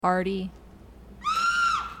Artie.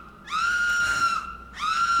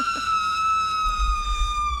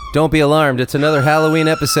 Don't be alarmed. It's another Halloween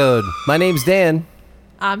episode. My name's Dan.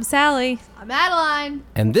 I'm Sally. I'm Adeline.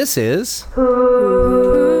 And this is...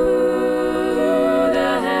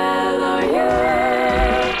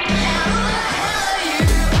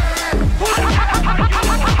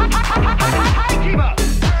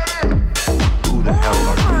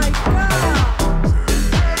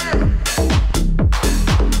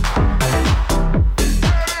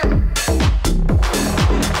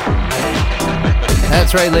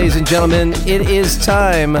 That's right, ladies and gentlemen. It is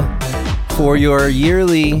time for your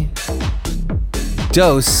yearly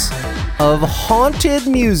dose of haunted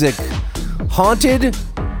music. Haunted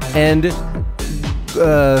and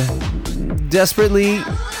desperately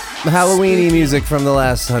Halloween-y music from the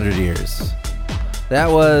last 100 years. That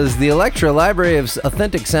was the Electra Library of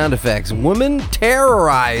Authentic Sound Effects. Woman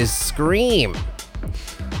Terrorized Scream.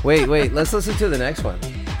 Wait, let's listen to the next one.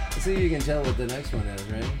 Let's see if you can tell what the next one is,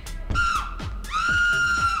 right?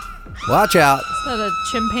 Watch out. Is that a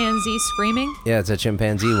chimpanzee screaming? Yeah, it's a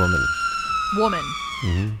chimpanzee woman. Woman.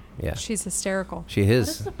 Mm-hmm. Yeah. She's hysterical. She is.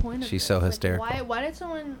 What's the point of She's this? so Like, hysterical. why did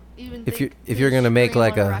someone even If think you're gonna make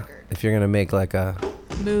like on a record?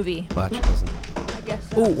 Movie. watch, listen. I guess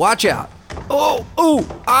so. Ooh, watch out. Oh, ooh,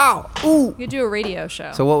 ow, ooh. You could do a radio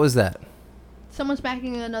show. So what was that? Someone's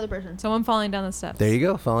smacking another person. Someone falling down the steps. There you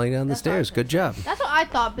go, falling down the That's what I stairs. said. Good job. That's what I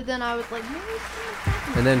thought, but then I was like, maybe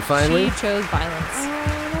it's And then finally, She chose violence.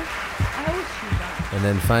 I always choose that. and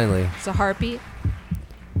then finally, It's a heartbeat.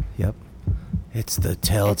 yep. It's the It's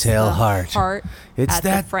telltale the Heart. It's It's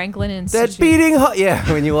at the Franklin Institute. that beating heart. Yeah,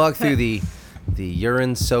 when you walk through the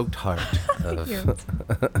urine-soaked heart of... Ew.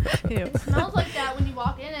 It smells like that when you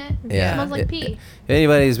walk in it. Yeah. It smells like pee. If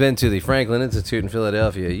anybody's been to the Franklin Institute in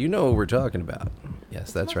Philadelphia, you know what we're talking about.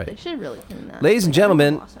 Yes, that's They right. should really clean that. Ladies and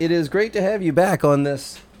gentlemen, Awesome. it is great to have you back on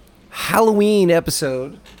this Halloween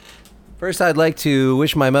episode. First, I'd like to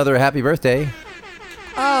wish my mother a happy birthday.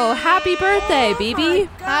 Oh, happy birthday, BB.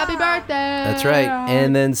 Happy birthday. That's right.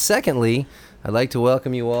 And then secondly, I'd like to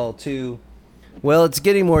welcome you all to, well, it's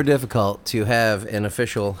getting more difficult to have an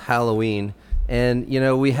official Halloween. And, you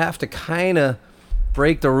know, we have to kind of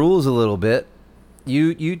break the rules a little bit.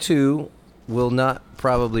 You two will not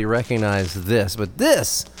probably recognize this, but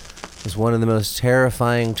this is one of the most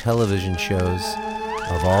terrifying television shows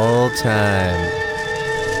of all time.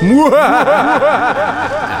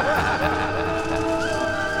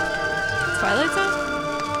 Twilight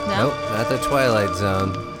Zone? No. Nope, not the Twilight Zone.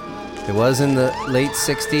 It was in the late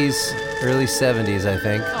 60s, early 70s, I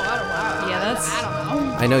think. Oh, I don't know. Yeah, that's. I don't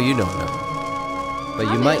know. I know you don't know. But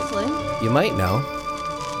you Obviously. might know.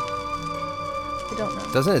 I don't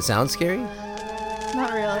know. Doesn't it sound scary?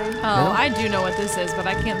 Not really. Oh, No? I do know what this is, but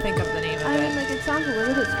I can't think of the name of I mean, it. like, it sounds a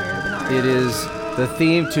little bit scary, but not really. It is the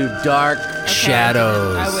theme to Dark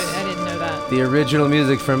Shadows. I didn't know that. The original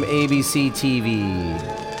music from ABC TV,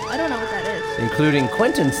 I don't know what that is. including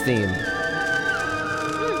Quentin's theme.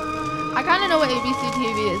 I kind of know what ABC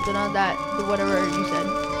TV is, but not that, whatever you said.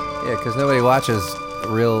 Yeah, because nobody watches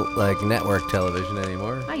real, like, network television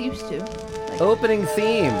anymore. I used to. Like, Opening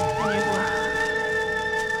theme. 10 years ago.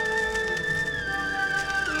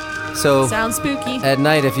 So Sounds spooky. at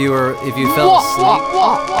night, if you fell asleep,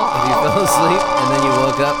 and then you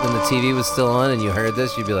woke up and the TV was still on and you heard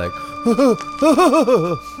this, you'd be like,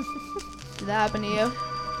 Did that happen to you?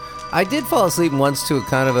 I did fall asleep once to a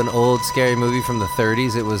kind of an old scary movie from the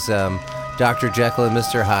 30s. It was Dr. Jekyll and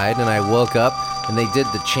Mr. Hyde, and I woke up and they did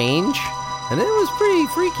the change, and it was pretty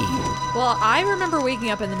freaky. Well, I remember waking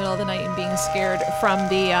up in the middle of the night and being scared from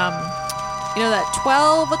the, that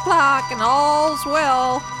 12 o'clock and all's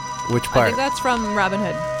well. Which I part? think that's from Robin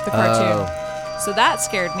Hood, the cartoon. Oh. So that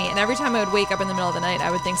scared me, and every time I would wake up in the middle of the night,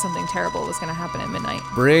 I would think something terrible was going to happen at midnight.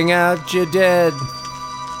 Bring out your dead.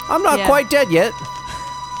 I'm not Yeah. quite dead yet.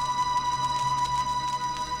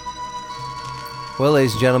 Well,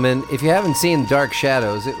 ladies and gentlemen, if you haven't seen Dark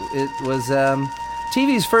Shadows, it was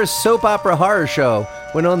TV's first soap opera horror show.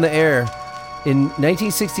 Went on the air in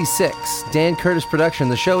 1966. Dan Curtis production.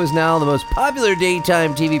 The show is now the most popular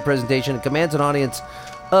daytime TV presentation. It commands an audience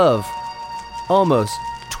of almost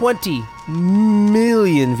 20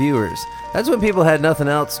 million viewers. That's when people had nothing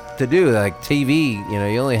else to do, like TV. You know,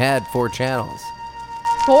 you only had 4 channels.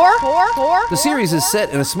 Four? The series is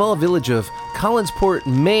set in a small village of Collinsport,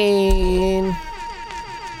 Maine,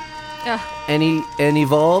 and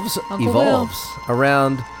evolves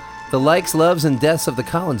around the likes, loves, and deaths of the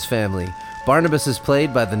Collins family. Barnabas is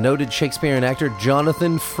played by the noted Shakespearean actor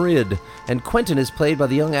Jonathan Frid, and Quentin is played by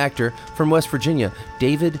the young actor from West Virginia,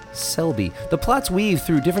 David Selby. The plots weave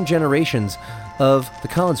through different generations of the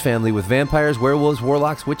Collins family with vampires, werewolves,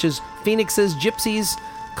 warlocks, witches, phoenixes, gypsies,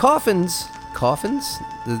 coffins. Coffins?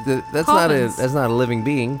 That's Coffins. not a living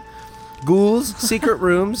being. Ghouls, secret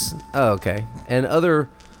rooms. Oh, okay.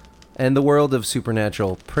 And the world of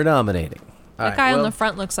supernatural predominating. All That right, guy on well- the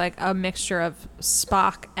front looks like a mixture of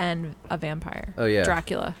Spock and a vampire. Oh, yeah.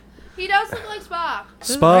 Dracula. He does look like Spock.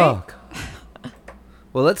 Spock.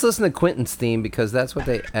 Well, let's listen to Quentin's theme because that's what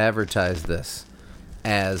they advertised this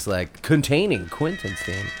as, like containing Quentin's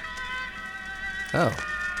theme. Oh,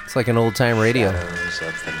 it's like an old time radio. Shadows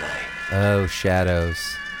of the night, Oh, shadows.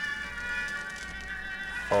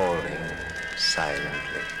 falling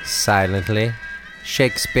silently, Silently.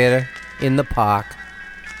 Shakespeare in the park.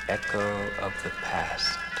 echo of the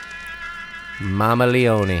past, Mama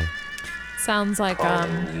Leone. Sounds like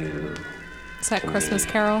calling you. is that to Christmas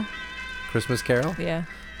me. Carol? Christmas Carol. Yeah.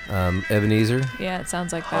 Ebenezer. Yeah, it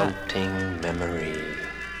sounds like that. Haunting memory,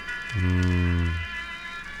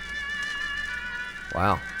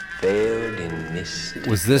 Wow. veiled in misty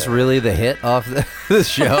Was this fur, really the hit off the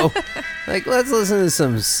show? Like, let's listen to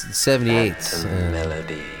some 78s. phantom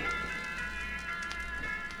melody,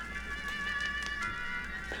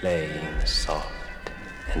 playing soft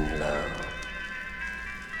and low.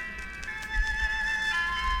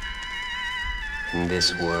 In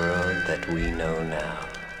this world that we know now,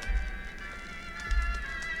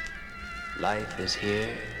 life is here,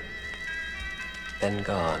 then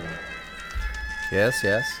gone. Yes,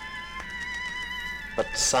 yes. But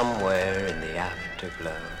somewhere in the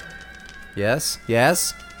afterglow, Yes,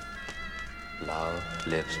 yes. love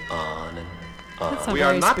lives on and That's on. not We are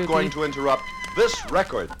very not spooky. going to interrupt this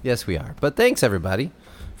record. Yes, we are. But thanks, everybody,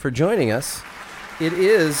 for joining us. It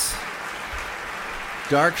is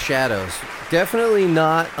Dark Shadows. Definitely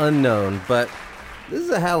not unknown, but this is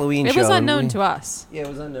a Halloween show. It was and unknown we- to us. Yeah, it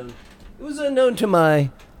was unknown. It was unknown to my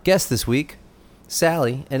guests this week,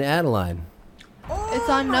 Sally and Adeline. It's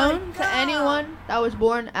unknown to anyone that was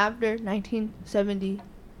born after 1976.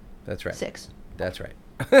 That's right. That's right.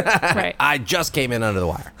 Right. I just came in under the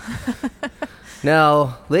wire.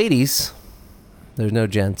 Now, ladies, there's no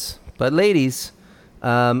gents, but ladies,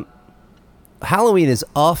 Halloween is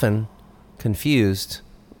often confused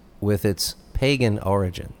with its pagan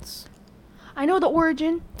origins. I know the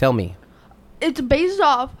origin. Tell me. It's based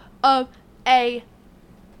off of a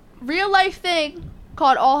real life thing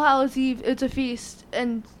called All Hallows Eve. It's a feast,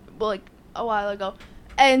 and well, like a while ago,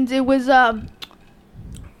 and it was called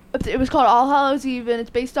All Hallows Eve, and it's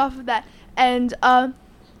based off of that. And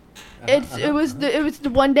it was the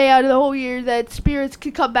one day out of the whole year that spirits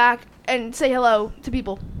could come back and say hello to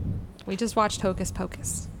people. We just watched Hocus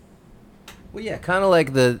Pocus. Well, yeah, kind of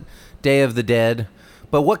like the Day of the Dead,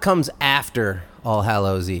 but what comes after All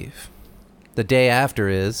Hallows Eve? The day after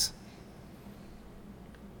is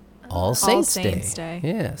All Saints Day.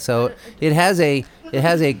 Yeah, so it has a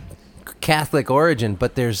Catholic origin,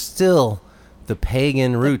 but there's still the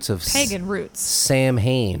pagan roots of Pagan roots.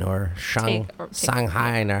 Samhain or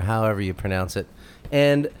Sanghain or however you pronounce it.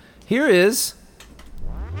 And here is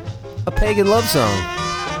a pagan love song.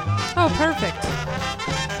 Oh, perfect.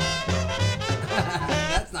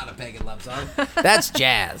 That's not a pagan love song. That's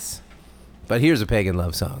jazz. But here's a pagan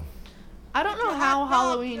love song. I don't know how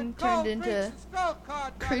Halloween turned into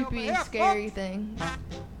creepy, scary thing.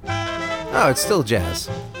 Oh, it's still jazz.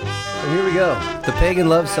 So here we go. The Pagan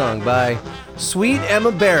Love Song by Sweet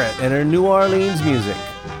Emma Barrett and her New Orleans music.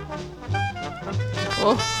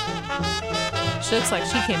 Whoa. She looks like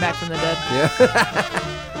she came back from the dead.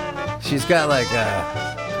 Yeah. She's got like He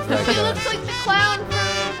looks like the clown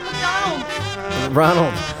from McDonald's.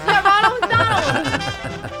 Ronald. Yeah, Ronald McDonald.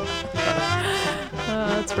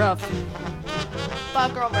 That's rough.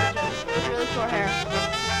 But girl version with really short hair.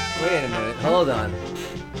 Wait a minute. Hold on.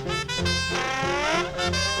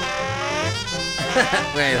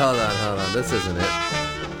 Wait, hold on. This isn't it.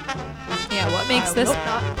 Yeah, what makes this nope,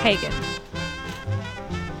 not. pagan?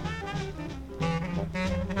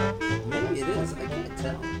 Maybe it is. I can't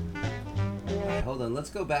tell. All right, hold on. Let's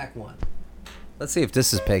go back one. Let's see if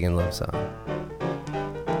this is Pagan Love Song.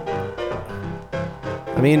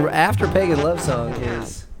 I mean, after Pagan Love Song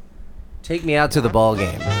is Take Me Out to the Ball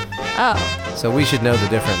Game. Oh, So we should know the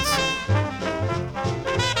difference.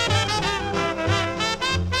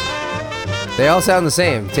 They all sound the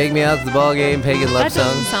same. Take Me Out to the Ball Game, Pagan Love that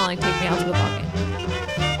doesn't Song. sound like Take Me Out to the Ball Game.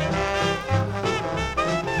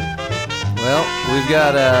 Well, we've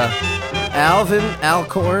got Alvin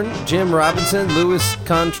Alcorn, Jim Robinson, Louis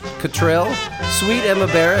Cottrell, Sweet Emma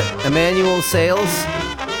Barrett, Emmanuel Sales,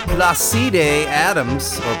 Placide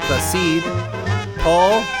Adams, or Placide,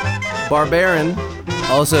 Paul Barbarin,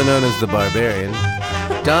 also known as the Barbarian,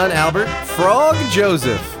 Don Albert, Frog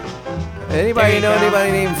Joseph. Anybody know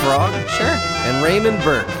anybody named Frog? Sure. And Raymond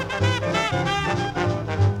Burke.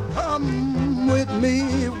 Come with me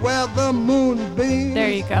where the moon beams.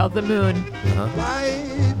 There you go, the moon.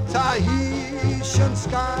 Bright Tahitian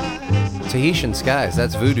skies. Tahitian skies,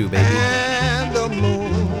 that's voodoo, baby. And the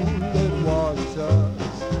moon that watches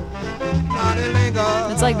us. Not a linger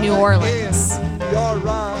It's like New Orleans. in your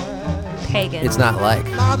eyes. Pagan. It's not like.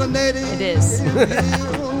 Now the native It is.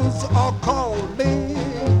 hills are calling.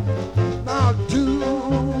 Now to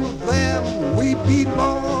them we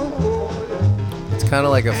belong. It's kind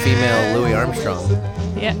of like a female Louis Armstrong.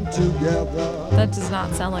 Yeah. Together. That does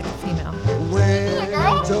not sound like a female. When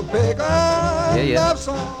to pick a Yeah. love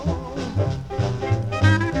song.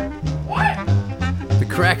 The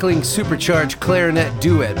crackling supercharged clarinet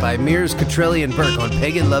duet by Mears, Cotrelli, and Burke on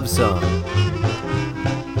Pagan Love Song.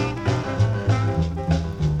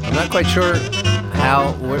 I'm not quite sure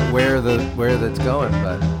where that's going,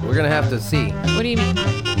 but we're gonna have to see. What do you mean?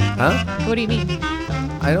 Huh? What do you mean?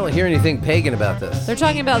 I don't hear anything pagan about this. They're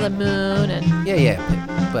talking about the moon and Yeah,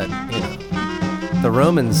 but you know, the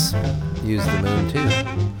Romans used the moon too.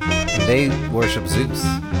 And they worship Zeus.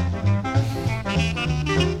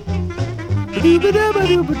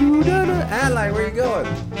 Adeline, where you going?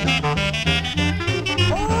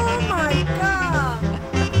 Oh my god!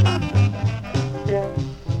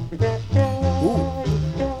 Ooh,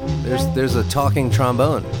 there's a talking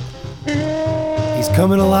trombone. He's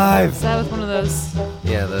coming alive. is that with one of those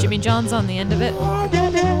Yeah, the Jimmy Johns on the end of it?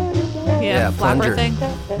 Yeah, flapper plunger. thing.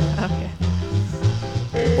 Okay.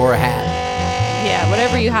 or a hat. Yeah,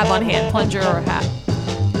 whatever you have on hand, plunger or a hat.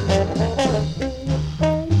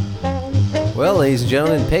 Well, ladies and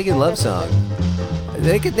gentlemen, Pagan Love Song.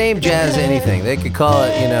 They could name jazz anything. They could call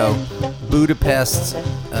it, Budapest,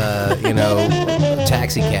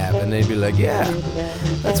 taxi cab, and they'd be like, yeah,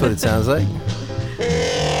 that's what it sounds like.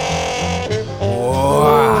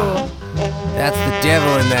 Whoa. That's the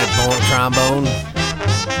devil in that trombone.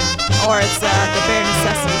 Or it's the bare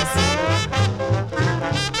necessities.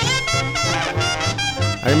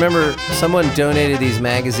 I remember someone donated these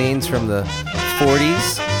magazines from the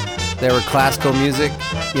 40s. They were classical music,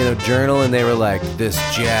 journal, and they were like, this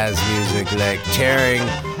jazz music, like terrorizing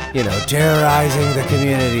the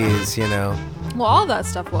communities, Well, all that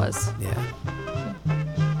stuff was. Yeah.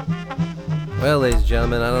 Well, ladies and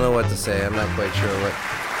gentlemen, I don't know what to say. I'm not quite sure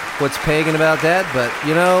what's pagan about that, but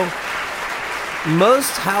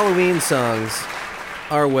most Halloween songs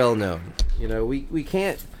are well known. We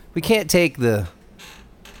can't take the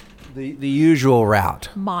usual route.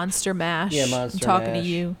 Monster Mash. Yeah, Monster I'm talking Mash. to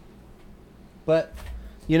you. But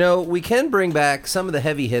we can bring back some of the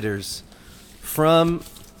heavy hitters from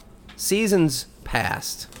seasons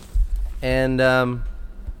past. And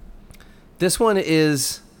this one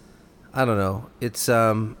is, I don't know, it's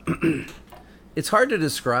it's hard to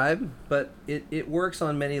describe, but it works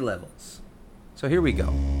on many levels. So here we go.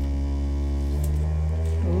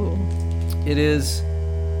 Ooh. It is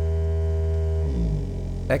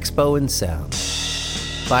Expo and Sound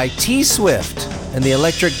by T Swift and the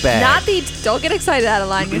Electric Bag. Don't get excited,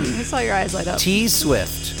 Adeline. I saw your eyes light up. T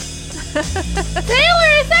Swift.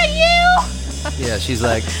 Taylor, is that you? Yeah, she's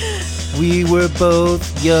like, we were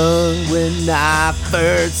both young when I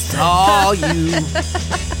first saw you.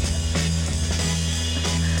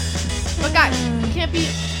 But guys, we can't be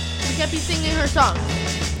singing her song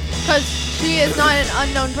because she is not an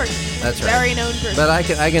unknown person. That's right. Very known person. But I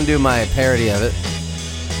can do my parody of it.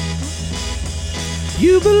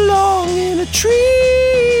 You belong in a tree.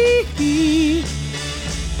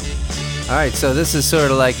 All right, so this is sort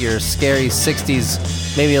of like your scary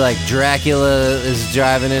 60s, maybe like Dracula is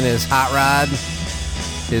driving in his hot rod,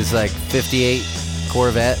 his like 58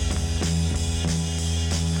 Corvette.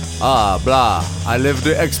 Ah, blah. I live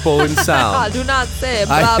the Expo and Sound. Do not say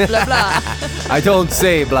blah, blah, blah. I don't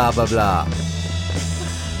say blah, blah, blah.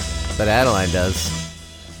 But Adeline does.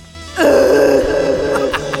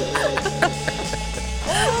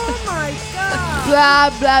 Blah,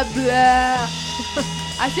 blah, blah.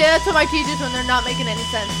 I say that to my teachers when they're not making any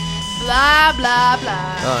sense. Blah, blah,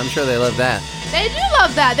 blah. Oh, I'm sure they love that. They do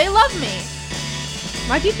love that. They love me.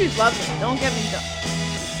 My teachers love me. Don't get me done.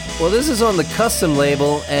 Well, this is on the Custom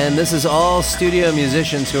label, and this is all studio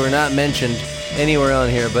musicians who are not mentioned anywhere on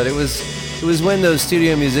here. But it was when those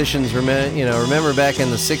studio musicians remember back in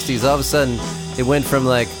the '60s. All of a sudden, it went from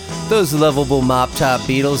like those lovable mop top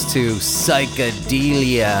Beatles to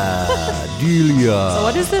psychedelia. So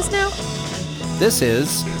what is this now? This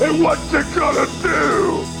is. And what's it gonna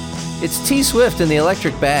do? It's T Swift and the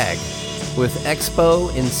Electric Bag with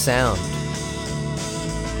Expo in Sound.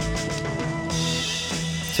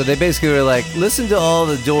 So they basically were like, listen to all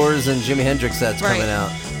the Doors and Jimi Hendrix that's Right. coming out,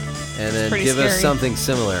 and then pretty give us scary. something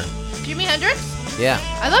similar. Jimi Hendrix? Yeah,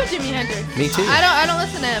 I love Jimi Hendrix. me too. I don't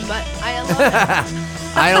listen to him, but I love him.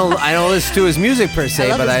 I don't listen to his music per se,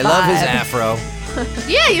 love but his I love his vibe. afro.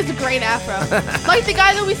 Yeah, he has a great afro. Like the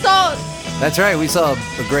guy that we saw. That's right. We saw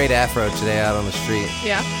a great afro today out on the street.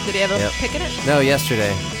 Yeah. Did he have a Yep. pick in it? No,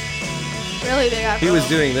 yesterday. Really big afro. He was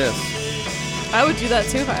doing this. I would do that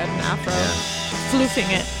too if I had an afro. Floofing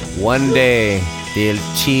it. One day, the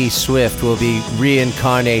T Swift will be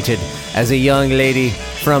reincarnated as a young lady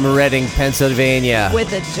from Reading, Pennsylvania.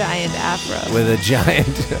 With a giant afro. With a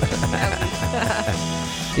giant.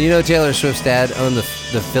 You know Taylor Swift's dad owned the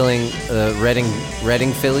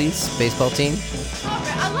Reading Phillies baseball team.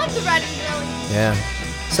 I love the Reading Phillies. Yeah.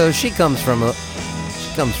 So she comes from a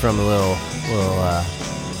little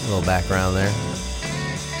background there. I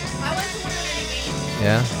went to one of their games.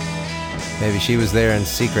 Yeah. Maybe she was there in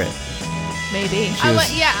secret. Maybe. I went.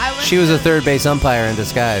 She was a third base umpire in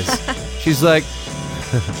disguise. She's like,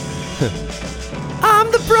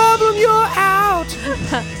 I'm the problem, you're out.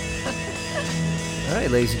 All right,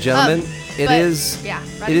 ladies and gentlemen, it is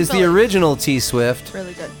the original T Swift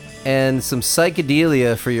Really good. and some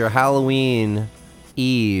psychedelia for your Halloween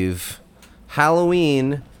Eve.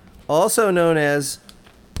 Halloween, also known as,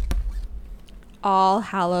 All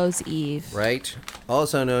Hallows Eve. right?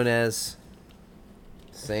 Also known as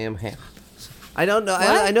Sam Ham. I don't know.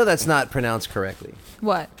 What? I know that's not pronounced correctly.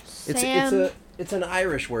 What? It's an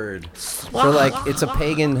Irish word for like it's a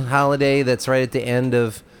pagan holiday that's right at the end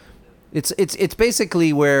of. It's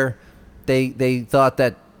basically where they thought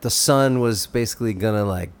that the sun was basically gonna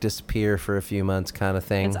like disappear for a few months, kind of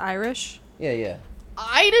thing. It's Irish? Yeah.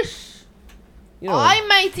 Irish. You know, I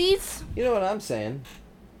mateys. you know what I'm saying.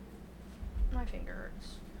 My finger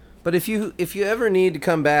hurts. But if you ever need to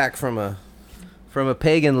come back from a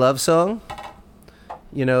pagan love song,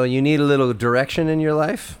 you know, you need a little direction in your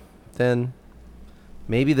life, then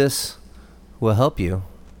maybe this will help you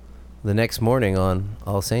the next morning on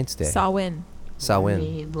All Saints Day. Samhain.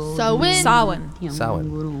 Samhain. Samhain.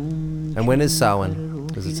 Samhain. And when is Samhain?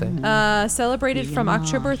 Does it say? Celebrated from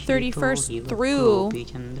October 31st through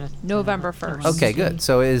November 1st. Okay, good.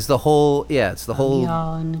 So it's the whole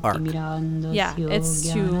arc. Yeah,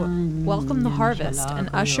 it's to welcome the harvest and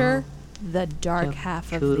usher the dark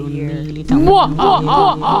half of the year.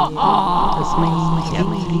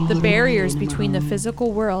 The barriers between the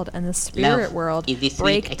physical world and the spirit world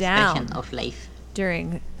break down of life.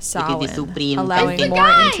 during supreme Samhain, allowing power.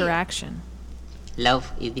 more interaction.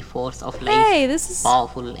 Love is the force of life, Hey, this is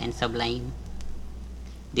powerful and sublime.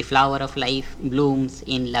 The flower of life blooms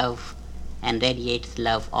in love and radiates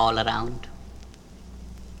love all around.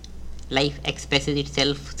 Life expresses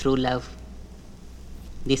itself through love.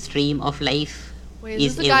 The stream of life Wait,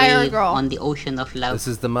 is this a a guy or a wave girl? on the ocean of love. This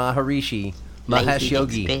is the Maharishi, Life Mahesh is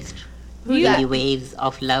Yogi. expressed Who's in that? the waves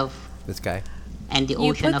of love, This guy. and the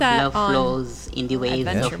You ocean put of that love on flows in the waves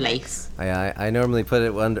Adventure of Mix. life. I normally put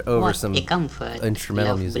it over What some a comfort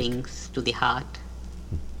instrumental love music. brings to the heart.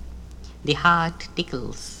 The heart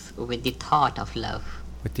tickles with the thought of love,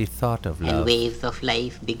 with the thought of and love. waves of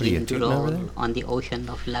life Are you begin to tooting over roll there? on the ocean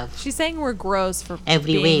of love. She's saying we're gross for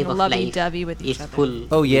Every being wave of lovey-dovey life with each is other. full.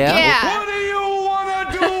 Oh yeah. Yeah. What do you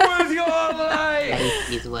want to do with your life?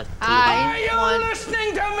 Life is worth living. Are you listening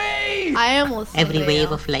to me? I am listening. Every to wave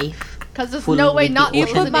you. of life, Because there's full no way with not the to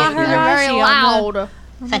ocean listen of to you. You're love. very Maharaji on loud.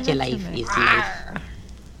 Such a life is life.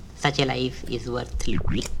 Such a life is worth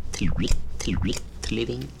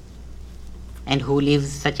living. And who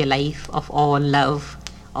lives such a life of all love,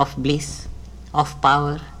 of bliss, of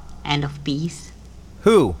power, and of peace?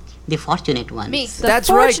 Who? The fortunate ones. Me. The That's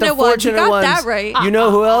right. The fortunate ones. You fortunate got ones. that right. You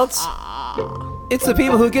know who else? It's the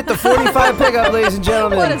people who get the 45 pickup, ladies and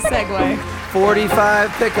gentlemen. What a segue.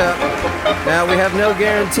 45 pickup. Now, we have no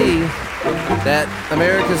guarantee that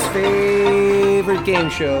America's favorite game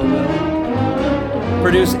show will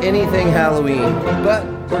produce anything Halloween, but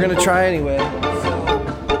we're going to try anyway.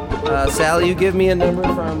 So, Sally, you give me a number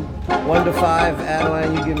from 1 to 5.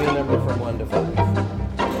 Adeline, you give me a number from 1 to 5.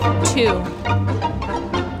 2.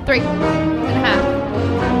 3 and a half.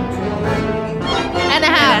 And a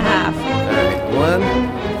half. All right. 1, 2,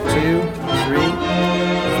 3,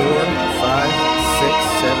 4, 5,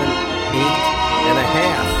 6, 7, 8 and a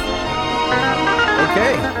half.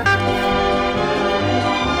 Okay.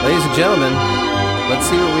 Ladies and gentlemen, let's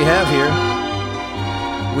see what we have here.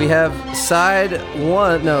 We have side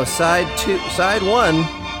 1,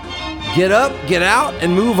 get up, get out,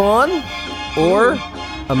 and move on, or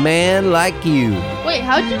a man like you. Wait,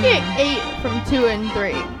 how'd you get 8 from 2 and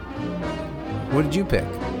 3? What did you pick?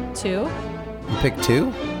 2. You picked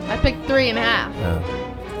 2? I picked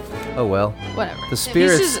 3.5. Oh well. Whatever. The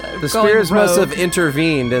spirits going must rogue. have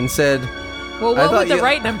intervened and said, Well, I what thought would the you-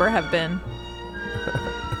 right number have been?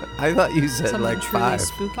 I thought you said Something like truly 5.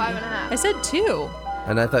 spooky. 5.5. I said 2.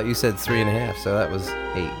 And I thought you said 3.5, so that was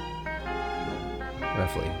 8.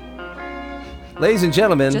 Roughly. Ladies and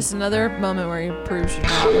gentlemen, Just another moment where he proves you're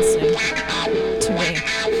not listening to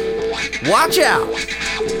me. watch out!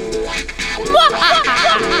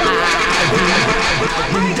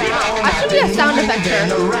 I should be a sound effector.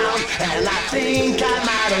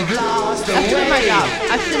 That should be my job.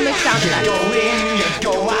 I should make sound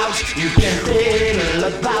effects.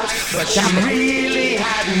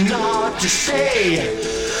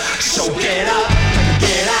 So get up,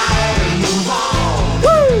 get out, and move on.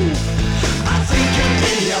 Woo! I think you've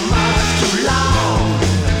been here much too long.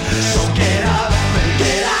 So get up and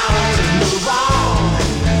get out and move on.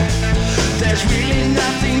 There's really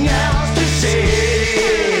nothing else to say.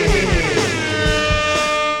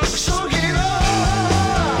 So get up.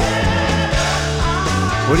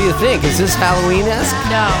 What do you think? Is this Halloween-esque?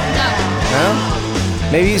 No. No?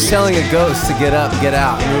 Maybe he's telling a ghost to get up, get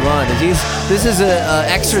out, and move on. This is a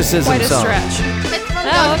exorcism Quite a song. stretch. It's from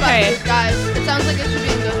Oh, okay. Ghostbusters, guys. It sounds like it should be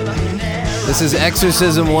in Ghostbusters. This is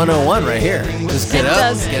Exorcism 101 right here. Just get It up,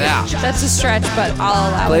 does. get out. That's a stretch, but I'll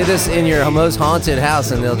allow Play it. this in your most haunted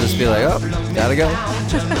house, and they'll just be like, oh, gotta go.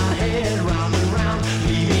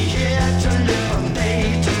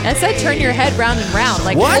 I said turn your head round and round,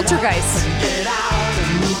 like What? poltergeist.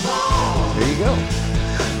 There you go.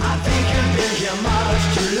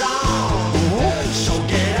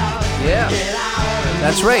 Yeah.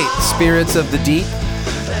 That's right. Spirits of the deep.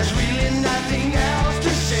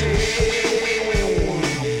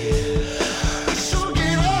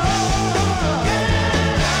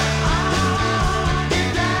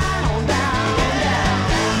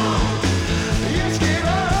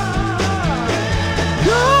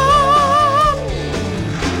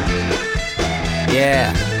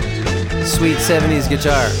 Yeah. Sweet 70s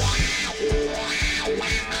guitar.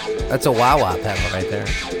 That's a wah-wah pedal right there.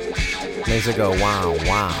 Makes it go wow,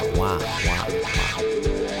 wow, wow, wow, wow.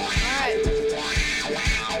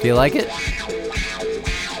 Alright. Do you like it?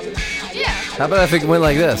 Yeah. How about if it went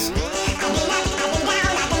like this?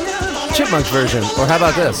 Chipmunks version. Or how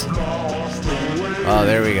about this? Oh,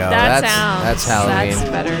 there we go. That's Halloween. That's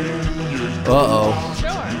better. Uh-oh.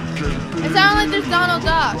 It sounds like there's Donald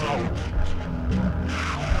Duck.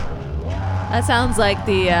 That sounds like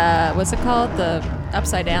the, what's it called? The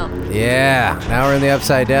upside down. Yeah. Now we're in the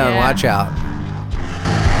upside down. Yeah. Watch out.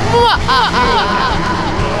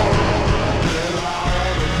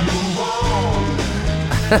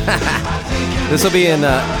 This will be in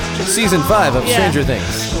season 5 of Yeah. Stranger Things.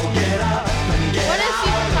 When is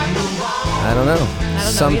season 5? I don't know. know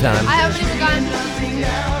Sometime. I haven't even gotten to season 2.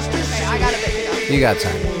 Okay, I got a bit to go. You got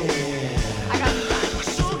time. I got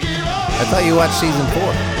some time. I thought you watched season 4.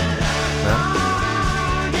 No?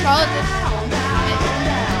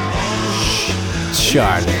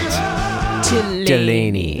 Charlotte, Charlotte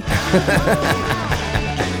Delaney.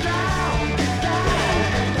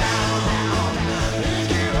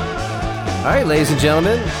 All right, ladies and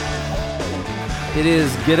gentlemen, it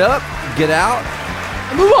is get up, get out,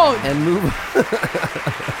 move on. and move.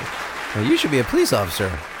 Well, you should be a police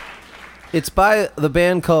officer. It's by the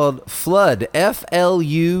band called Flood,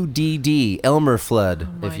 F-L-U-D-D, Elmer Flood,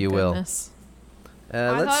 Oh if you will. goodness.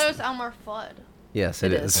 I thought it was Elmer Fudd. Yes,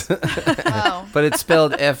 It it is. is. Oh. But it's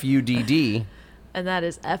spelled F-U-D-D. And that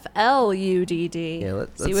is F-L-U-D-D. Yeah,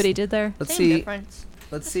 See what he did there? Let's Same see. difference.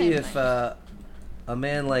 Let's The see same if thing. a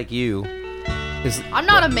man like you is I'm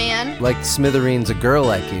not a man. like Smithereens, a girl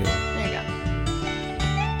like you. There you go.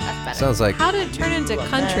 That's better. Sounds like, How did it turn into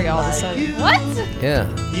country all of a sudden? What? yeah.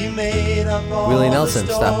 Willie Nelson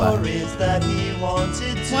stopped by.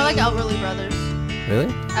 More like Elverly Brothers. Really?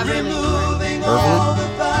 Everly.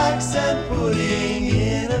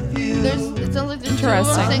 It sounds like there's two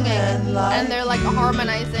Interesting. singing, and they're like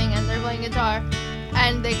harmonizing, and they're playing guitar,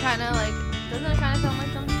 and they kind of like. Doesn't it kind of sound like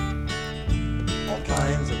something?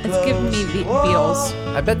 It's giving me Beatles.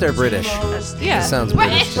 I bet they're British. Yeah. It sounds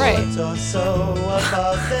British. Right.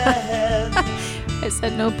 I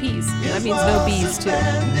said no peas. That means no bees too.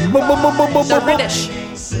 They're British.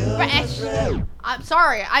 British. I'm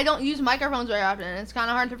sorry, I don't use microphones very often. It's kind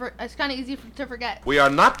of hard to. It's kind of easy to forget. We are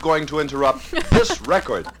not going to interrupt this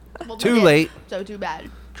record. Well, Too we did, late. So too bad.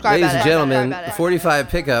 Sorry Ladies about and it. gentlemen, Sorry about the it. 45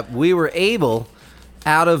 pickup, we were able,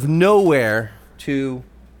 out of nowhere, to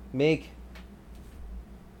make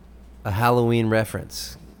a Halloween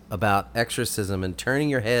reference about exorcism and turning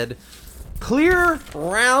your head clear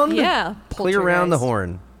round. Yeah. Clear round the poltergeist.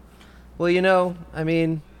 horn. Well, you know, I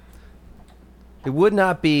mean, It would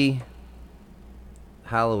not be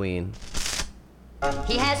Halloween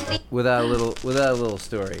He has feet. without a little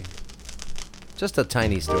story. Just a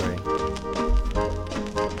tiny story.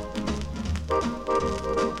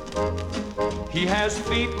 He has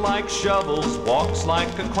feet like shovels, walks like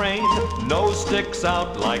a crane, nose sticks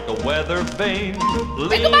out like a weather vane,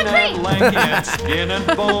 lean and lanky and skin and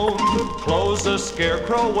bone, clothes a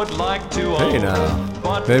scarecrow would like to own. Hey now,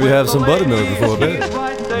 But maybe with have the some buttermilk ladies, before bed. he's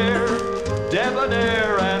right there,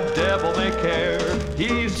 debonair and devil may care.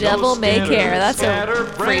 He's Devil no may Skinner, care. That's a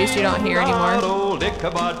scatterbrained, phrase you don't hear anymore. Old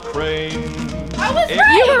Ichabod Crane. I was You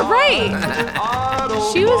right. were right.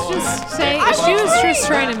 She was just saying. She was just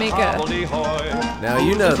trying to make a. Now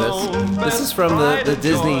you know this. This is from the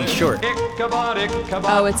Disney short.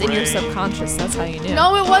 Oh, it's in your subconscious. That's how you knew.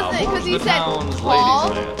 No, it wasn't, because he the said town's tall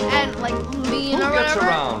ladies' and like lean Who or gets whatever.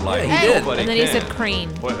 around like Yeah, he did. nobody And then he can? said crane.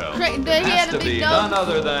 Well, Then it he has had a to big be nose. none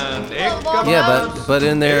other than Ichabod. Yeah, but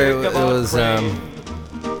in there it Ichabod was Crane.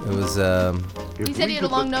 He said he had a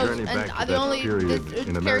long nose, and the only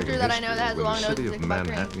character that I know that has a long nose is Ichabod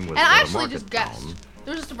Crane. And I actually just guessed. It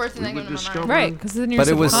was just the first thing that came to my mind. Right, because in your But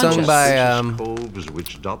it was sung subconscious. by coves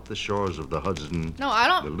which dot the shores of the Hudson. No, I The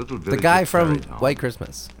don't. little the village guy of from Tarrytown, White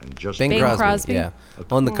Christmas. and just Bing Bing Crosby. Crosby? Yeah.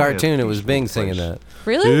 On the cartoon, it was Bing singing that.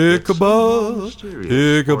 Really? Ichabod,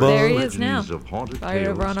 Ichabod. There he is now. of haunted Right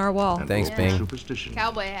over on our wall. and Thanks, local Bing. superstition.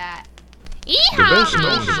 Cowboy hat. The best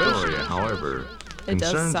known story, however, It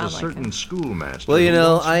does concerns sound a like certain him. schoolmaster. Well, you who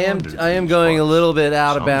know, once wandered I am these going a parts. little bit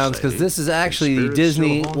out of Some bounds say because this is his actually the spirit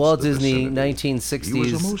Disney still Walt haunts the Disney vicinity. He was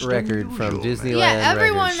a 1960s most record from unusual Disneyland Yeah,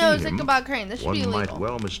 everyone Records. knows Him, Ichabod Crane. This should be One might illegal.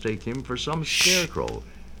 well mistake him for some scarecrow.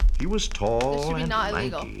 He was This tall should be and not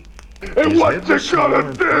illegal. lanky. And what's it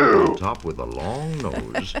gonna do? Top with a long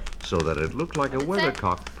nose, so that it looked like a What's that?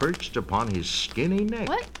 weathercock perched upon his skinny neck.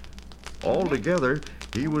 What? Altogether,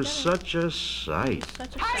 he was such a sight.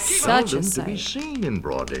 Such a Such a Seldom to be sight. seen in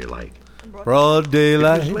broad daylight. Broad It was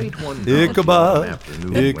daylight, late one Ichabod,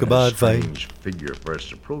 afternoon when a Ichabod fight. strange figure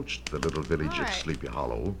first approached the little village of Alright. Sleepy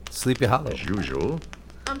Hollow. Sleepy Hollow. As usual,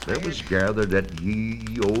 I'm there tired. was gathered at ye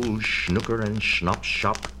old Schnooker and Schnapp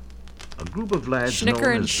shop a group of lads Schnicker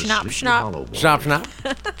known and as the Schnapp Sleepy Schnapp. Hollow Boys. Schnap,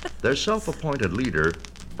 schnap. Their self-appointed leader,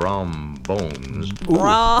 Brom Bones, Bones.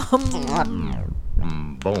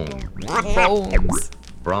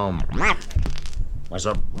 Brom was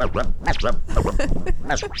a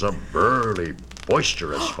burly,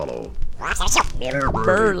 boisterous fellow.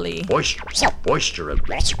 Burly. Boisterous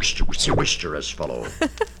fellow.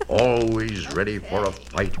 Always ready for a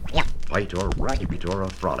fight or rabbit or a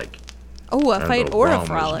frolic. Oh, a And fight though or a Brom was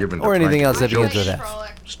frolic. given to Or anything else practical that begins with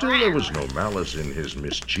jokes, F. still there was no malice in his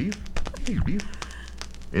mischief.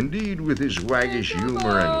 Indeed, with his waggish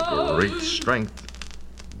humor and great strength,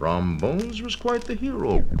 Brom Bones was quite the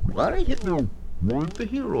hero. The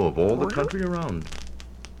hero of all the country around.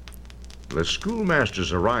 The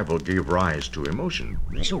schoolmaster's arrival gave rise to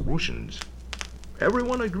emotions.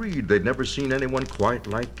 Everyone agreed they'd never seen anyone quite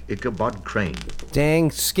like Ichabod Crane.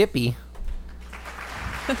 Dang Skippy.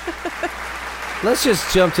 Let's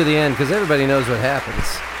just jump to the end because everybody knows what happens.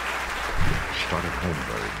 Started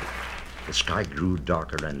homeward. The sky grew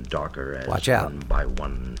darker and darker as Watch out. one by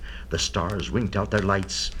one the stars winked out their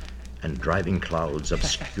lights and driving clouds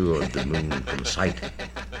obscured the moon from sight.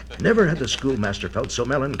 Never had the schoolmaster felt so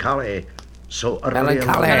melancholy, so utterly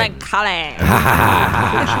Melancholy. alone. Melancholy. The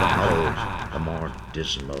closer the hollows, the more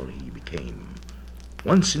dismal he became.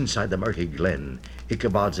 Once inside the murky glen,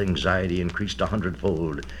 Ichabod's anxiety increased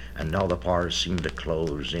 100-fold, and now the forest seemed to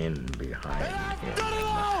close in behind him.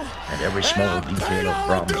 And every small detail of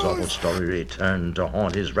Brom's awful story returned to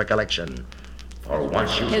haunt his recollection. For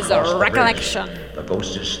once you His cross the bridge, recollection. the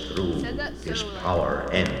ghost is through. Said that His so, power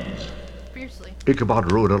ends. fiercely.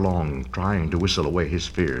 Ichabod rode along, trying to whistle away his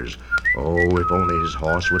fears. Oh, if only his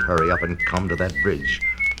horse would hurry up and come to that bridge.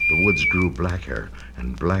 The woods grew blacker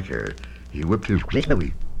and blacker. He whipped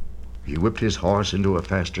his horse into a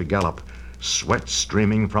faster gallop, sweat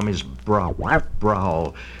streaming from his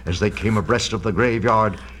brow. As they came abreast of the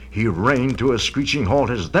graveyard, he reined to a screeching halt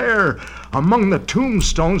as there, among the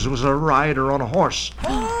tombstones, was a rider on a horse. The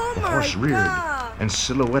horse reared and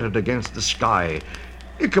silhouetted against the sky.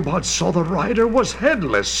 Ichabod saw the rider was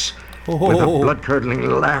headless. With a blood-curdling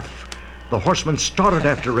laugh, the horseman started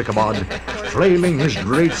after Ichabod, flailing his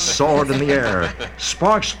great sword in the air.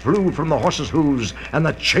 Sparks flew from the horse's hooves, and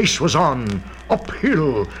the chase was on.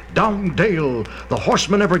 Uphill, down dale, the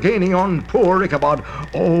horseman ever gaining on poor Ichabod.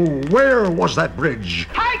 Oh, where was that bridge?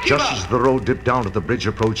 Just as the road dipped down to the bridge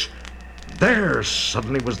approach, there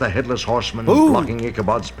suddenly was the headless horseman blocking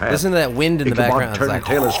Ichabod's path. Listen to that wind in the Ichabod background. It's turned like,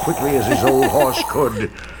 tail as quickly as his old horse could.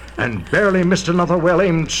 and barely missed another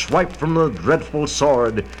well-aimed swipe from the dreadful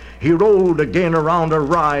sword. He rolled again around a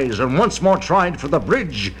rise and once more tried for the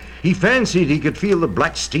bridge. He fancied he could feel the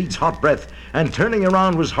black steed's hot breath, and turning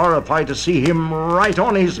around was horrified to see him right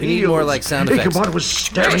on his We heels. need more like sound effects. Ichabod was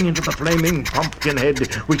staring into the flaming pumpkin head,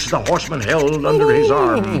 which the horseman held under his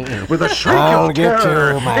arm. With a shriek of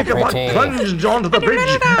terror, Ichabod plunged onto the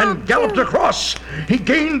bridge and galloped across. He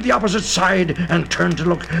gained the opposite side and turned to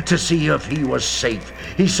look to see if he was safe.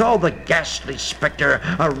 He saw the ghastly spectre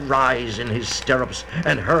arise in his stirrups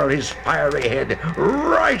and hurl his fiery head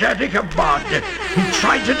right at Ichabod. He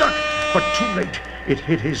tried to duck, but too late. It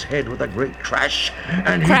hit his head with a great crash,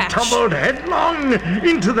 and he tumbled headlong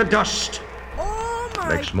into the dust. Oh my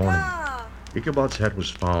Next morning, God. Ichabod's hat was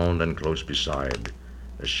found, and close beside,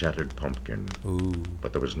 a shattered pumpkin. Ooh.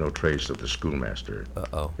 But there was no trace of the schoolmaster.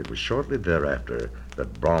 Uh-oh. It was shortly thereafter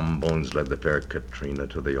that Brom Bones led the fair Katrina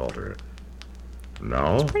to the altar.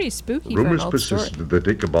 Now, Pretty spooky for an rumors old story. persisted that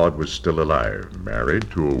Ichabod was still alive,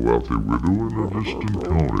 married to a wealthy widow in a distant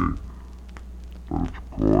county. But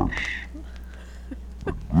of course,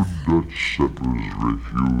 the good Dutch settlers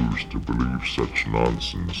refused to believe such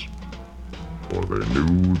nonsense, for they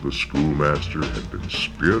knew the schoolmaster had been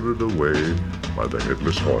spirited away by the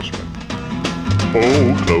headless horseman.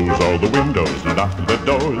 Oh, close all the windows, lock the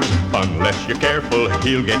doors. Unless you're careful,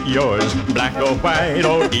 he'll get yours. Black or white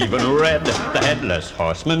or even red. The headless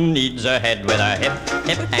horseman needs a head with a hip,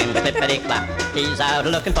 hip, and a clippity-clop. He's out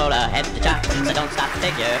looking for a head to chop, so don't stop,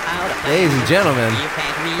 figure out a plan. Ladies and gentlemen,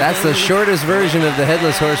 that's the shortest version of the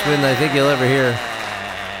Headless Horseman I think you'll ever hear.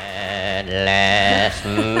 Headless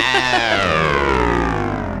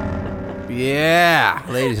man. Yeah,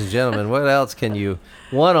 ladies and gentlemen, what else can you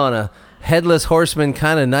want on a Headless Horseman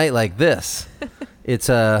kind of night like this? It's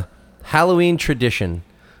a Halloween tradition.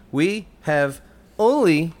 We have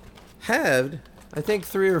only had, I think,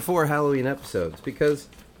 3 or 4 Halloween episodes because,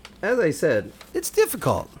 as I said, it's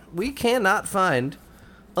difficult. We cannot find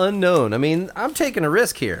unknown. I mean, I'm taking a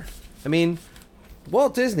risk here. I mean,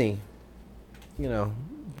 Walt Disney, you know,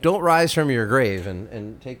 don't rise from your grave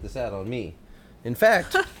and take this out on me. In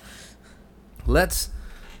fact, let's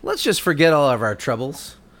just forget all of our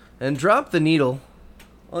troubles and drop the needle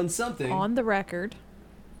on something On the record.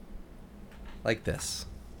 like this.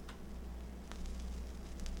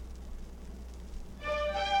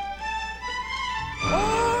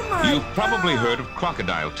 Oh my You've probably heard of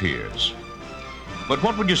crocodile tears. But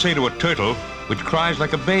what would you say to a turtle which cries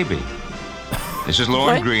like a baby? This is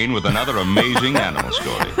Lauren What? Green with another amazing animal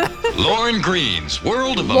story. Lauren Green's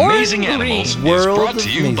World of Lauren Amazing Green. Animals is World brought of to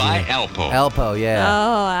you Amazing. by Alpo. Alpo, yeah.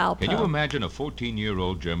 Oh, Alpo. Can you imagine a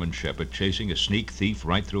 14-year-old German shepherd chasing a sneak thief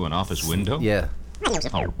right through an office window? Yeah.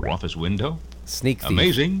 Oh, office window? Sneak thief.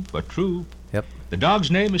 Amazing, but true. Yep. The dog's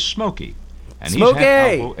name is Smokey. And Smokey! he's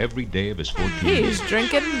had Alpo every day of his 14 He's years.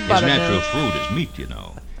 drinking His buttermilk. natural food is meat, you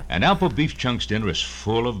know. And Alpo Beef Chunks dinner is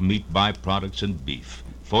full of meat byproducts and beef.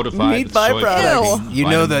 Fortified Meat with soy byproducts. protein, You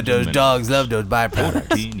know that vitamins, those and dogs minerals. love those byproducts.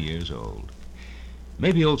 14 years old.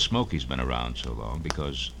 Maybe old Smokey's been around so long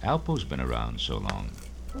because Alpo's been around so long.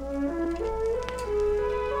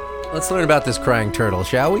 Let's learn about this crying turtle,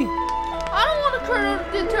 shall we? I don't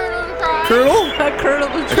want the turtle to cry. Turtle? A curdle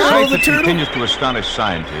the A turtle. sight that continues to astonish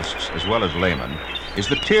scientists as well as laymen is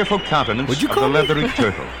the tearful countenance What'd you of call the me? leathery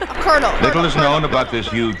turtle. A curdle. Little is known about this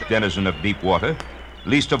huge denizen of deep water.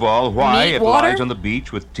 Least of all, why Meat it water? lies on the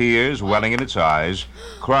beach with tears welling in its eyes,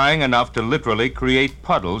 crying enough to literally create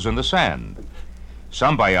puddles in the sand.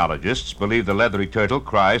 Some biologists believe the leathery turtle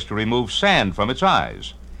cries to remove sand from its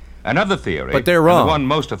eyes. Another theory, But they're and wrong. the one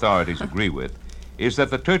most authorities agree with, is that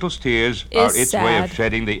the turtle's tears are Is its way of sad.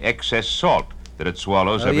 shedding the excess salt that it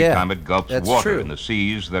swallows Oh, every yeah. time it gulps That's water true. in the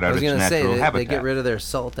seas that I are was its going to say, natural they habitat. get rid of their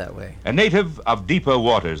salt that way. A native of deeper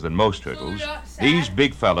waters than most turtles, these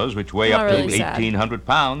big fellows, which weigh Not up really to sad. 1,800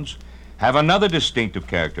 pounds, have another distinctive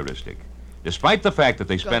characteristic. Despite the fact that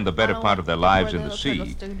they spend the better part of their lives in the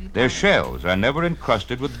sea, their shells are never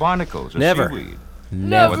encrusted with barnacles or Never. seaweed.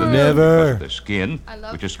 Never. Whether Never. because of their skin, I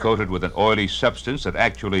love which is turtles. coated with an oily substance that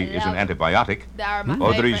actually is an love antibiotic, They are my or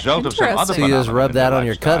the favorite. result of some other Interesting. So you just phenomenon rub in their that on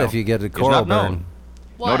your cut lifestyle, if you get a is coral not known.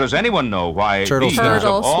 burn. Nor does anyone know why Turtle these, sweat. of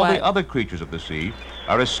Turtle all sweat. the other creatures of the sea,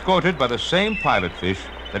 are escorted by the same pilot fish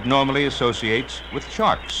that normally associates with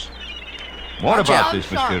sharks. More Watch about out, this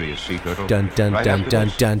shark. mysterious sea turtle. Dun dun right dun after dun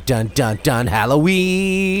this. dun dun dun dun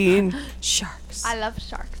Halloween. Sharks. I love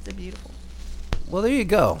sharks. They're beautiful. Well, there you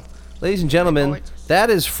go. Ladies and gentlemen, Gorgeous. that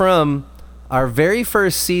is from our very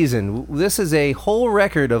first season. This is a whole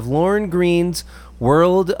record of Lauren Green's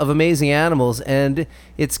World of Amazing Animals, and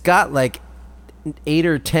it's got like 8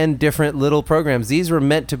 or 10 different little programs. These were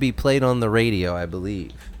meant to be played on the radio, I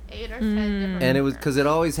believe. 8 or 10 different. And it was because it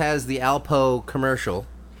always has the Alpo commercial,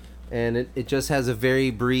 and it just has a very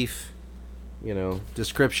brief,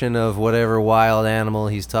 description of whatever wild animal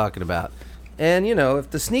he's talking about. And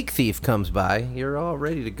if the sneak thief comes by, you're all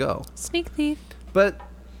ready to go. Sneak thief. But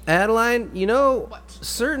Adeline,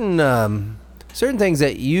 certain things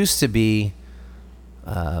that used to be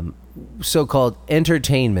so-called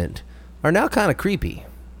entertainment are now kind of creepy,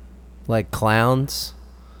 like clowns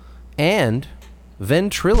and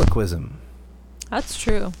ventriloquism. That's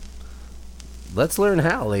true. Let's learn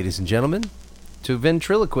how, ladies and gentlemen, to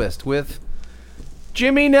ventriloquist with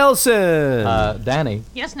Jimmy Nelson. Danny.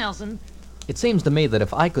 Yes, Nelson. It seems to me that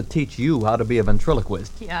if I could teach you how to be a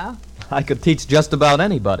ventriloquist, Yeah? I could teach just about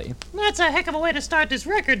anybody. That's a heck of a way to start this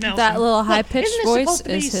record, Nelson. That little high-pitched Isn't this voice supposed to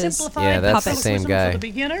be is his simplified Yeah, that's the ventriloquism same guy. For the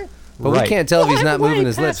beginner? But we can't tell if he's not I'm moving way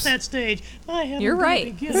his past lips. that stage. I haven't You're been a right.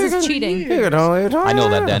 beginner This is for cheating. years. I know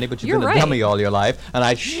that, Danny, but you've You're been a right. dummy all your life, and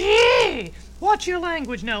I... Gee! Watch your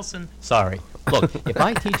language, Nelson. Sorry. Look, if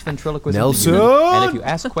I teach ventriloquism Nelson! to you, and if you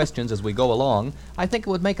ask questions as we go along, I think it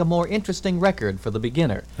would make a more interesting record for the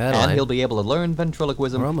beginner. Adeline. And he'll be able to learn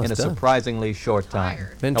ventriloquism We're almost in a done. surprisingly short time.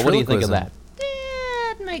 Now, what do you think of Ventriloquism. that?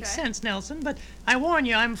 That makes sense, Nelson, but I warn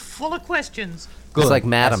you, I'm full of questions. Good. like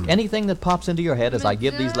Madam. Ask anything that pops into your head as I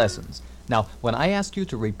give these lessons. Now, when I ask you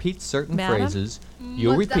to repeat certain Madam? phrases,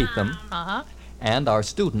 you'll repeat them, Uh-huh. and our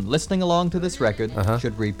student listening along to this record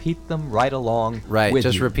should repeat them right along Right, with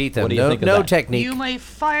just you. repeat them. What do you No, think of no that? technique. You may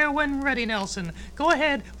fire when ready, Nelson. Go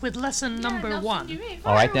ahead with lesson number 1.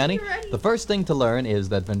 All right, Danny. The first thing to learn is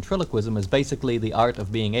that ventriloquism is basically the art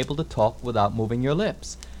of being able to talk without moving your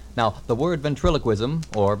lips. Now, the word ventriloquism,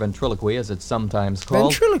 or ventriloquy as it's sometimes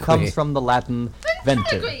called, Ventriloquy. comes from the Latin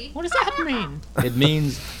venter. What does that mean? It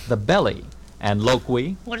means the belly, and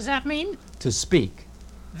loqui, What does that mean? to speak.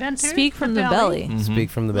 Venter, Speak from the belly. Speak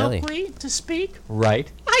from the belly. Loqui, to speak.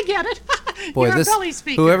 Right. I get it. Boy, You're this a belly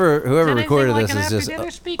speaker. whoever Is that recorded anything this like is an after-dinner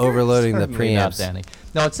just speaker? overloading the Certainly not, preamps. Danny.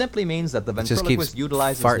 No, it simply means that the It just ventriloquist keeps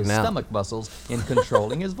utilizes farting his out. stomach muscles in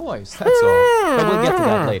controlling his voice. That's all. But we'll get to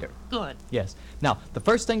that later. Good. Yes. Now, the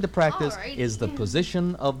first thing to practice Alrighty. is the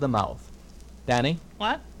position of the mouth. Danny,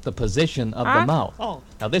 What? the position of the mouth. Oh.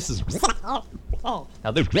 Now this is. Oh.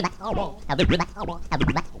 Now this.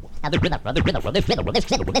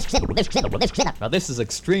 Now this is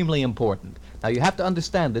extremely important. Now you have to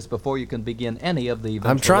understand this before you can begin any of the.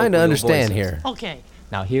 I'm trying to ventriloquial understand voices. here. Okay.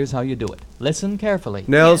 Now here's how you do it. Listen carefully.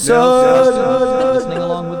 Nelson! Listening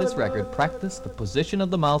along with this record, practice the position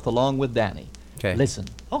of the mouth along with Danny. Okay. Listen.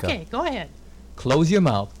 Okay, go ahead. Close your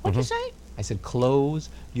mouth. What'd you say? I said close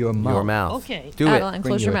your mouth. Your mouth. Okay. Do Adeline, it.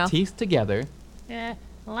 Bring close your your mouth. teeth together.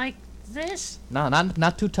 Like this? No,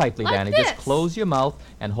 not too tightly, Like Danny. this. Just close your mouth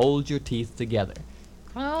and hold your teeth together.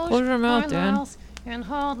 Close your mouth, my Dan. mouth and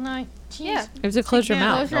hold my teeth. Yeah. You have to close your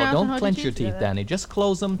Together. mouth. Close your No, mouth and don't hold clench your your teeth teeth, together. Danny. Just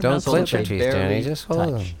close them. Don't so clench that your they teeth, Danny. barely Just hold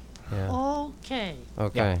touch. them. Yeah. Okay.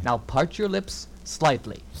 Okay. Yeah. Now part your lips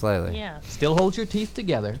slightly. Slightly. Yeah. Still hold your teeth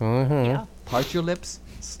together. Mm-hmm. Yeah. Part your lips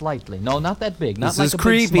slightly. No, not that big. Not This like is a big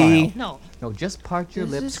creepy. smile. No. No, just part your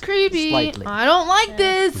This lips is creepy. slightly. I don't like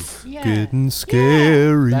this. Yeah. Getting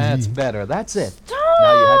scary. That's better. That's it. Stop.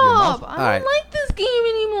 Now you have your mouth. I All don't right. like this game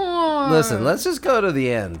anymore. Listen, let's just go to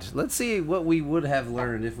the end. Let's see what we would have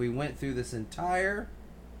learned if we went through this entire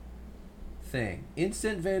thing.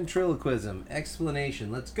 Instant ventriloquism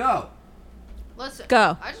explanation. Let's go. Listen.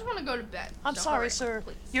 Go. I just want to go to bed. I'm So sorry, hurry, sir.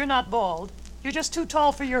 please. You're not bald. You're just too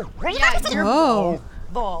tall for your. Yeah, you're Oh.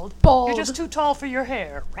 Bald. Bald. You're just too tall for your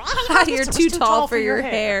hair. You're too tall for your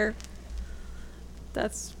hair.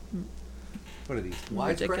 That's What are these?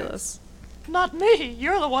 ridiculous. Not me.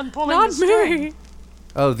 You're the one pulling Not the string. me.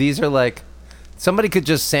 Oh, these are like. Somebody could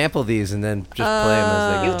just sample these and then just play them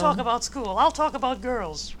as they You go. talk about school. I'll talk about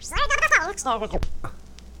girls.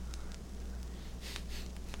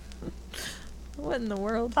 What in the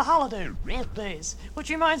world? The holiday days. Which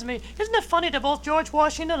reminds me, isn't it funny that both George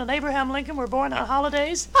Washington and Abraham Lincoln were born on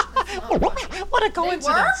holidays? What a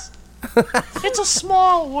coincidence. It's a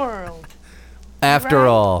small world. After Right.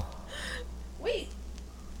 all. Wait.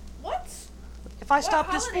 What? If I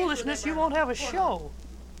stop this holidays were foolishness, they you born won't have a for? show.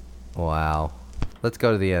 Wow. Let's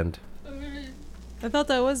go to the end. I thought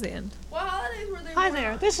that was the end. What holidays were they Hi born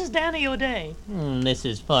there, on? this is Danny O'Day. This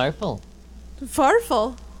is Farfel.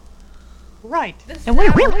 Farfel. Right. This And we're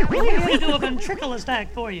is going to do a ventriloquist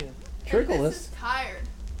act for you. This is tired.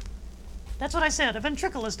 That's what I said, a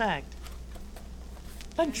ventriloquist act.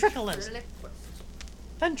 Ventriloquist.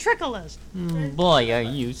 Ventriloquist. Boy, are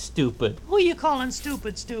you stupid. Who you calling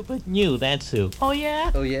stupid, stupid? You, that's who. Oh,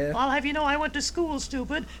 yeah? Oh, yeah? Well, I'll have you know I went to school,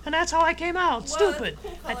 stupid, and that's how I came out, Well, stupid. that's a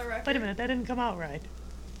cool color Wait a record. minute, that didn't come out right.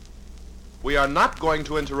 We are not going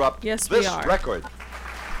to interrupt Yes, we this are. record.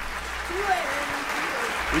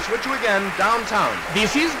 We switch you again downtown.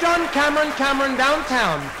 This is John Cameron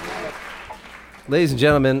downtown. Ladies and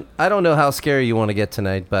gentlemen, I don't know how scary you want to get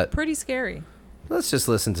tonight, but Pretty scary. let's just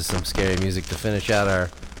listen to some scary music to finish out our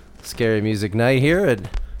scary music night here at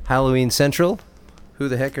Halloween Central. Who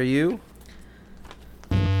the heck are you?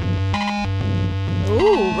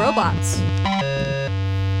 Ooh, robots.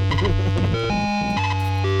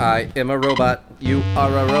 I am a robot. You are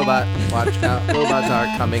a robot. Watch out. Robots are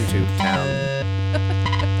coming to town.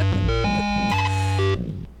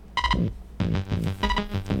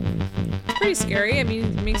 Pretty scary. I mean,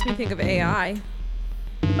 it makes me think of AI.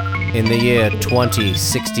 In the year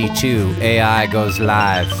 2062, AI goes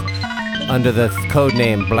live under the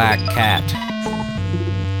codename Black Cat.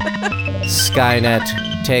 Skynet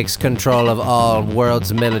takes control of all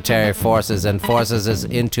world's military forces and forces us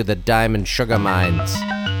into the diamond sugar mines.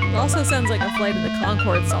 It also sounds like a Flight of the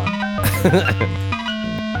Conchord song.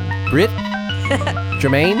 Brit?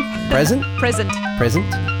 Jermaine? Present? Present. Present?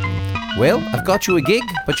 Well, I've got you a gig,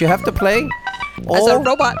 but you have to play As a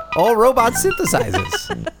robot. All robot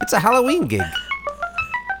synthesizers. It's a Halloween gig.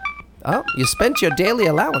 Oh, you spent your daily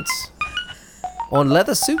allowance on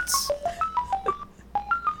leather suits.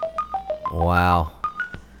 Wow.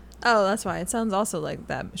 Oh, that's why. It sounds also like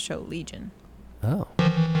that show Legion. Oh.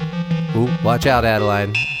 Ooh, watch out,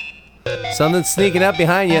 Adeline. Something's sneaking up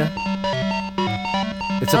behind you.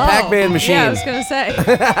 It's a Pac-Man machine. Yeah, I was gonna say.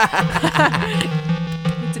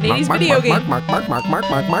 It's an 80s video game. Mark.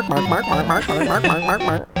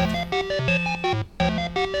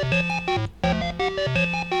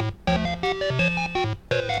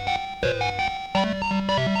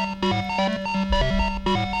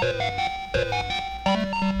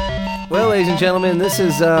 Well, ladies and gentlemen, this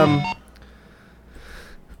is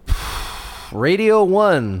Radio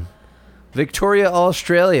 1, Victoria,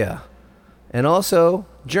 Australia, and also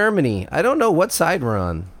Germany. I don't know what side we're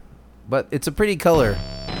on, but it's a pretty color.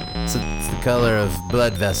 It's the color of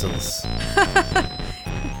blood vessels.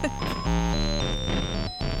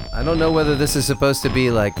 I don't know whether this is supposed to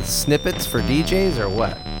be like snippets for DJs or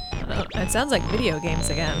what. It sounds like video games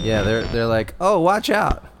again. Yeah, they're like, oh, watch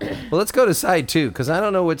out. Well, let's go to side 2, because I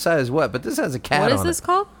don't know which side is what, but this has a cat on it. What is this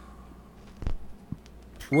called?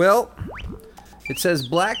 Well, it says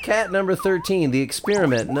Black Cat number 13, The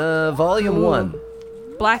Experiment, Volume 1.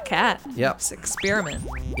 Black Cat. Yep. It's experiment.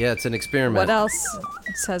 Yeah, it's an experiment. What else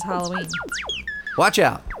says Halloween? Watch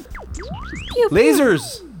out. Pew, pew.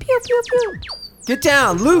 Lasers. Pew, pew, pew. Get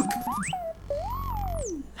down, Luke.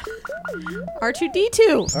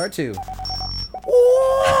 R2-D2. R2.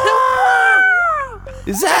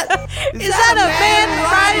 Is that a man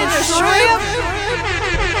riding a shrimp?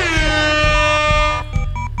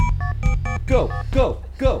 Go, go,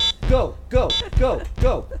 go, go, go, go, go,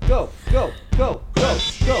 go, go, go, go, go,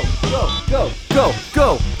 go, go, go,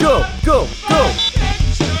 go, go, go, go.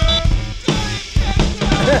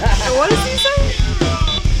 What does he say?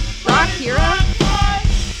 Rock hero?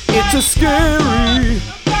 It's a scary.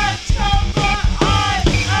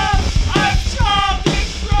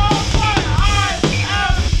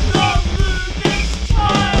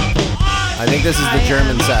 I think this is the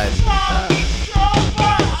German side.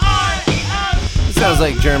 This sounds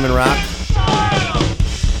like German rock.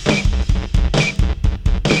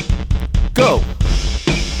 Go.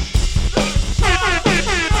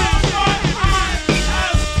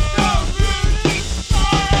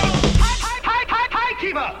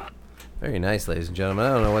 Very nice, ladies and gentlemen. I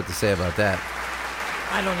don't know what to say about that.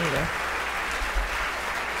 I don't either.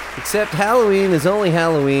 Except Halloween is only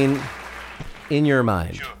Halloween in your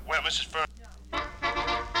mind. Sure. Well, Mrs. Fern.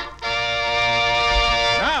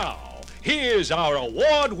 Now, here's our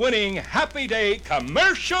award-winning Happy Day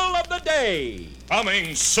commercial of the day.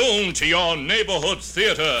 Coming soon to your neighborhood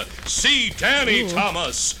theater, see Danny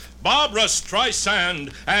Thomas, Barbara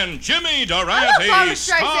Streisand, and Jimmy Durante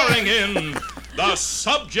starring in The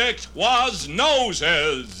Subject Was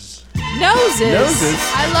Noses. Noses?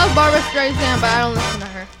 I love Barbara Streisand, but I don't listen to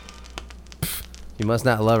her. You must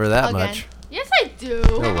not love her that Again. much. Yes, I do.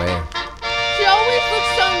 No way. She always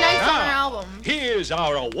looks so nice on her album. Here's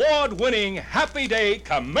our award-winning Happy Day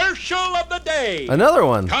commercial of the day. Another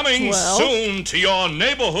one. Coming soon to your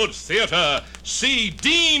neighborhood theater, see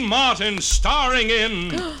Dean Martin starring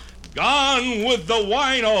in Gone with the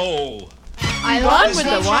Wino. I love with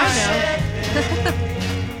the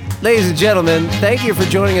wino. Ladies and gentlemen, thank you for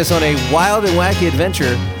joining us on a wild and wacky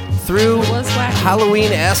adventure through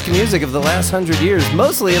Halloween-esque music of the last 100 years,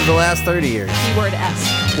 mostly of the last 30 years.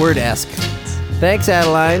 Keyword-esque. Word-esque. Thanks,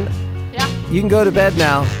 Adeline. Yeah. You can go to bed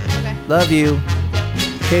now. Okay. Love you.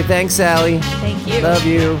 Okay, thanks, Sally. Thank you. Love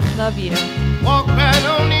you. Love you. Walk right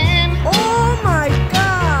on in. Oh my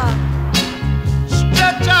God.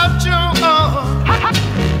 Stretch out your arms.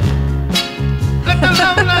 Let the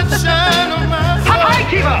love light shine on my soul.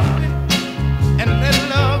 Keep up. And let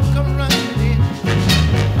love come running in.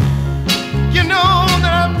 You know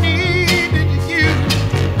that I've needed you.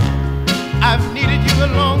 I've needed you a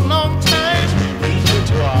long, long time. Lead you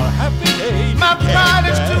to our happy day. My pride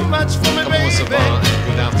is too much for me, baby.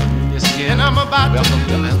 Good afternoon, yes, again. And I'm about to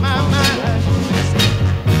lose my mind.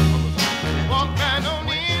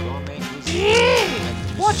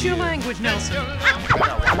 Watch your language, Nelson. Don't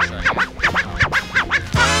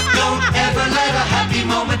ever let a happy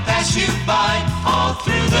moment pass you by all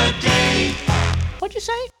through the day. What'd you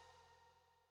say?